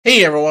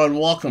Hey everyone,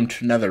 welcome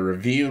to another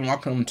review, and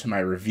welcome to my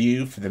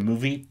review for the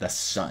movie The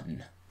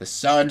Son. The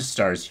Son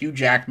stars Hugh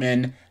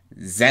Jackman,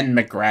 Zen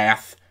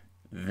McGrath,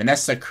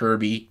 Vanessa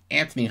Kirby,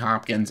 Anthony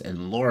Hopkins,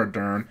 and Laura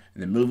Dern,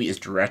 and the movie is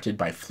directed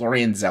by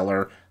Florian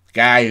Zeller, the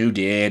guy who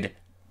did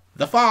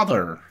The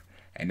Father,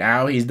 and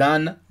now he's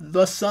done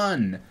The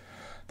Son.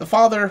 The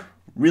Father,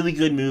 really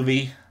good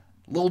movie,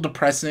 a little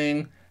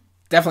depressing,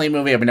 definitely a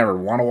movie I would never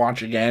want to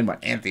watch again,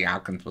 but Anthony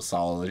Hopkins was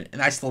solid,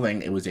 and I still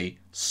think it was a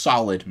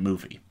solid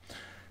movie.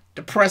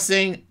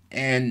 Depressing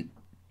and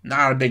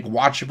not a big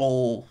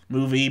watchable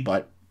movie,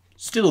 but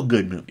still a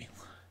good movie.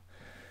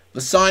 The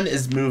Son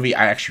is a movie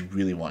I actually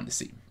really wanted to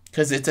see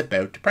because it's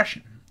about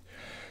depression.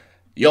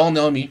 You all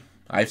know me.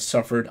 I've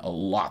suffered a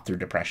lot through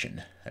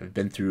depression. I've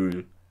been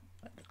through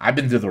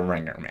the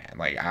ringer, man.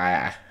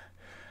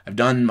 I've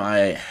done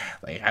my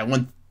I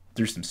went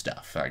through some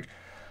stuff.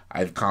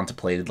 I've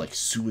contemplated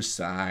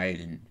suicide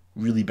and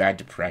really bad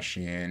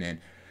depression, and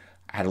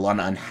I had a lot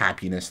of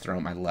unhappiness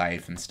throughout my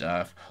life and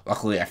stuff.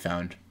 Luckily, I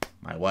found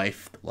my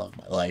wife, the love of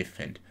my life,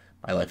 and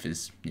my life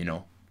is,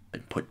 been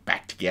put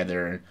back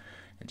together,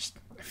 and just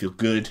I feel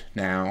good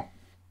now.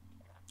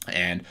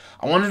 And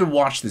I wanted to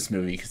watch this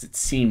movie because it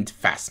seemed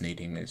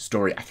fascinating, a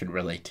story I could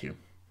relate to.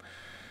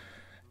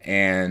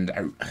 And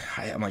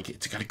I'm like,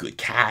 it's got a good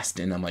cast,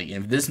 and I'm like,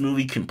 if this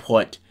movie can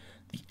put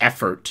the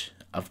effort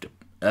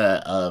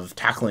of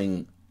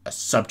tackling a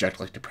subject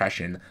like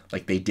depression,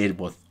 like they did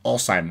with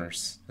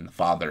Alzheimer's and The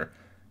Father,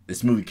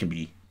 this movie can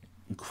be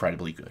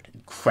incredibly good.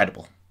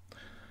 Incredible.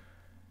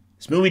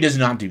 This movie does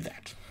not do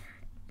that.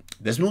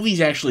 This movie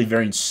is actually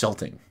very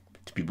insulting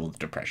to people with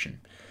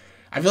depression.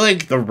 I feel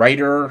like the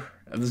writer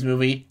of this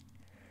movie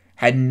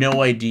had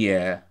no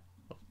idea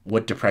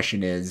what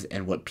depression is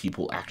and what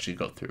people actually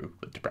go through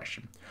with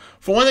depression.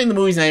 For one thing, the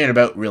movie's not even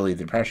about really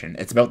depression.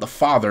 It's about the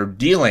father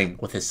dealing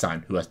with his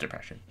son who has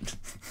depression.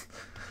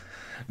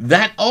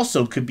 That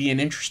also could be an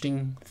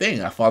interesting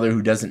thing. A father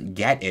who doesn't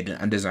get it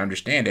and doesn't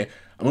understand it.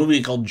 A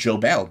movie called Joe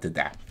Bell did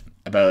that.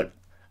 About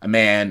a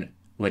man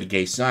who had a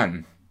gay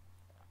son.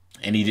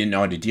 And he didn't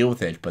know how to deal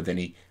with it. But then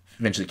he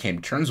eventually came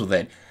to terms with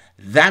it.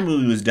 That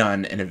movie was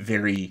done in a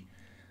very,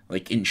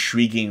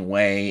 intriguing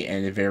way.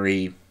 And a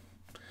very,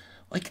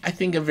 I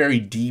think a very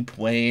deep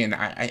way. And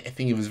I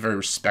think it was a very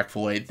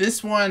respectful way.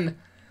 This one,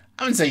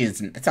 I wouldn't say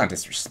it's not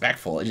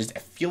disrespectful. I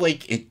feel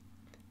like it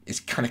is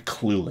kind of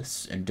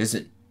clueless and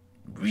doesn't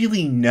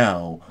really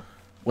know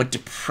what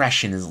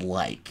depression is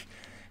like.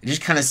 It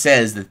just kind of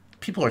says that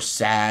people are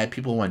sad,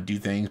 people want to do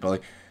things,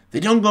 but they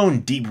don't go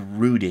in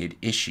deep-rooted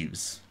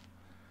issues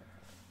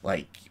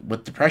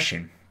with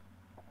depression.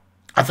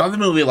 I thought the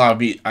movie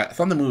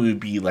would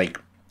be like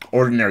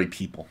Ordinary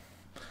People,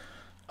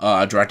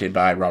 directed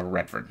by Robert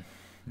Redford.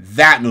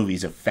 That movie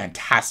is a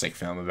fantastic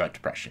film about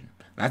depression.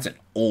 That's an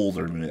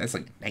older movie. That's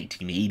like a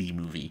 1980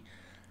 movie.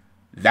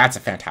 That's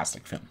a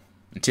fantastic film.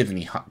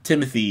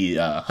 Timothy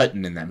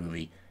Hutton in that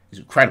movie is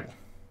incredible.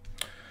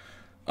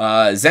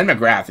 Zen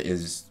McGrath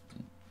is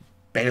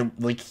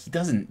he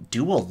doesn't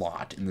do a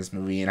lot in this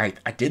movie, and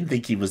I didn't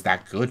think he was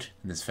that good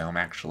in this film,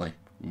 actually.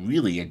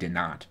 Really, I did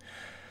not.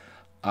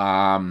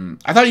 I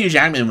thought Hugh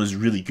Jackman was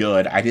really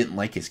good. I didn't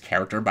like his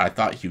character, but I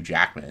thought Hugh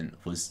Jackman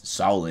was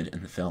solid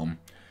in the film.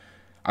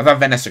 I thought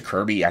Vanessa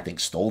Kirby, I think,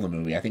 stole the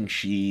movie. I think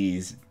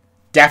she's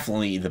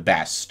definitely the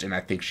best, and I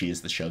think she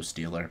is the show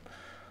stealer.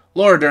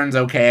 Laura Dern's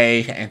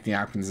okay, Anthony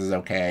Hopkins is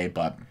okay,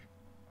 but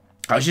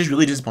I was just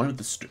really disappointed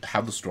with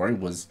how the story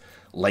was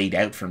laid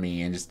out for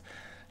me, and just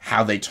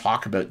how they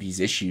talk about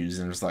these issues,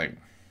 and it was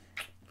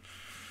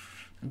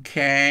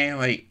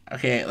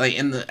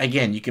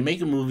again, you can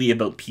make a movie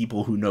about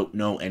people who don't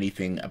know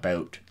anything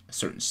about a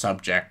certain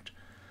subject,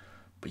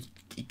 but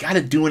you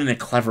gotta do it in a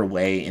clever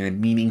way, in a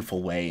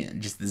meaningful way,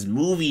 and just this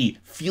movie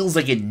feels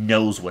like it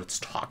knows what it's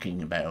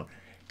talking about,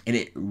 and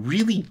it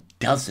really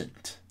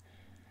doesn't.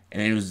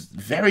 And it was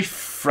very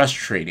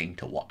frustrating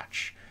to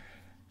watch.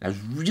 I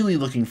was really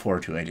looking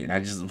forward to it, and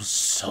it was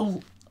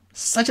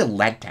such a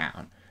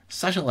letdown.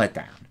 Such a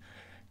letdown.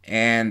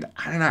 And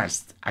I don't know,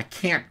 I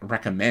can't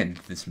recommend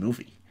this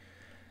movie.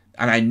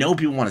 And I know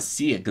people want to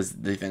see it because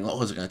they think,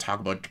 oh, is it going to talk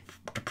about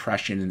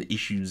depression and the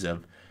issues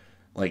of,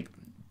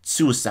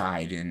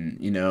 suicide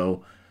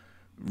and,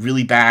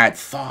 really bad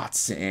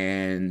thoughts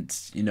and,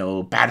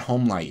 bad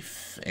home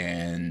life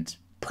and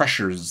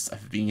pressures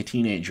of being a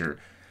teenager.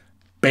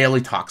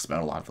 Barely talks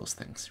about a lot of those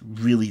things.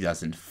 Really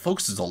doesn't.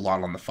 Focuses a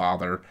lot on the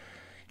father.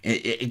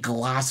 It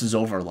glosses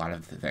over a lot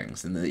of the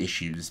things and the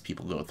issues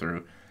people go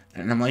through.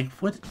 And I'm like,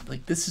 what?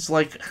 This is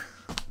like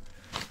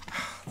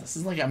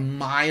a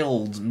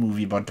mild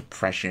movie about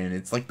depression.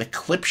 It's like the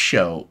clip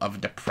show of a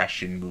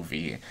depression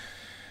movie.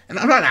 And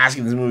I'm not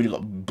asking this movie to go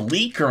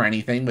bleak or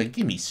anything, but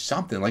give me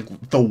something.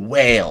 Like The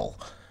Whale.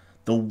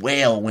 The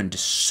Whale went into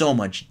so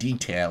much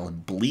detail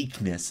and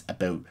bleakness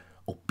about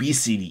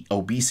obesity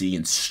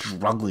and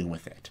struggling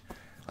with it.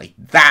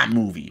 That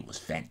movie was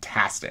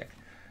fantastic.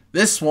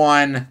 This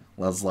one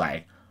was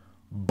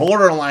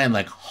borderline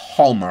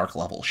Hallmark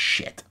level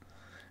shit,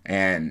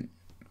 and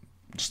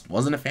just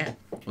wasn't a fan.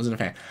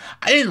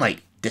 I didn't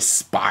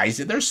despise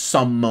it. There's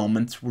some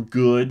moments were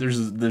good.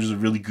 There's a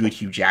really good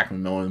Hugh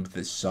Jackman moment with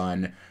his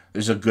son.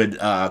 There's a good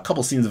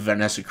couple scenes of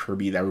Vanessa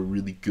Kirby that were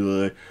really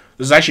good.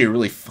 There's actually a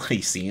really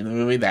funny scene in the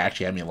movie that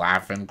actually had me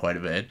laughing quite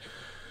a bit.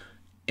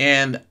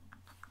 And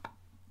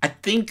I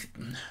think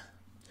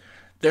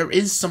there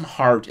is some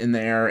heart in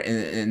there,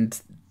 and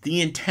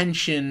the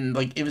intention,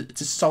 like,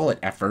 it's a solid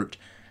effort.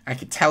 I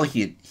could tell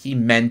he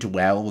meant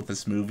well with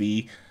this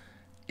movie.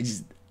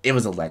 It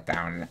was a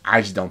letdown.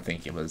 I just don't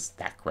think it was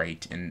that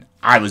great, and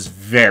I was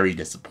very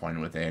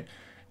disappointed with it.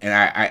 And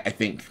I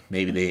think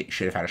maybe they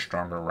should have had a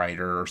stronger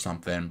writer or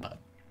something, but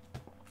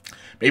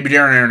maybe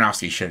Darren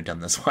Aronofsky should have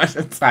done this one.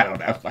 I don't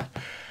know.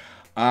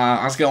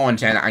 On a scale of 1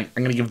 to 10, I'm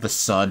going to give The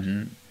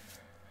Son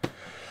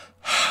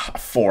a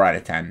 4 out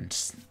of 10.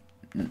 Just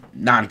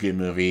not a good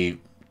movie.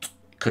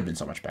 Could have been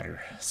so much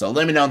better. So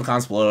let me know in the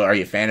comments below. Are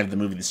you a fan of the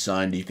movie The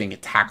Son? Do you think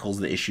it tackles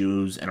the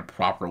issues in a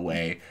proper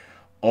way?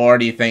 Or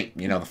do you think,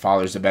 The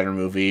Father's a better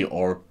movie,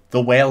 or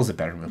The Whale's a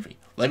better movie?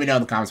 Let me know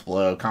in the comments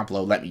below. Comment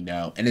below, let me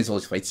know. And as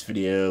always, if you like this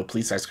video,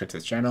 please subscribe to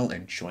the channel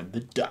and join the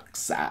dark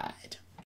side.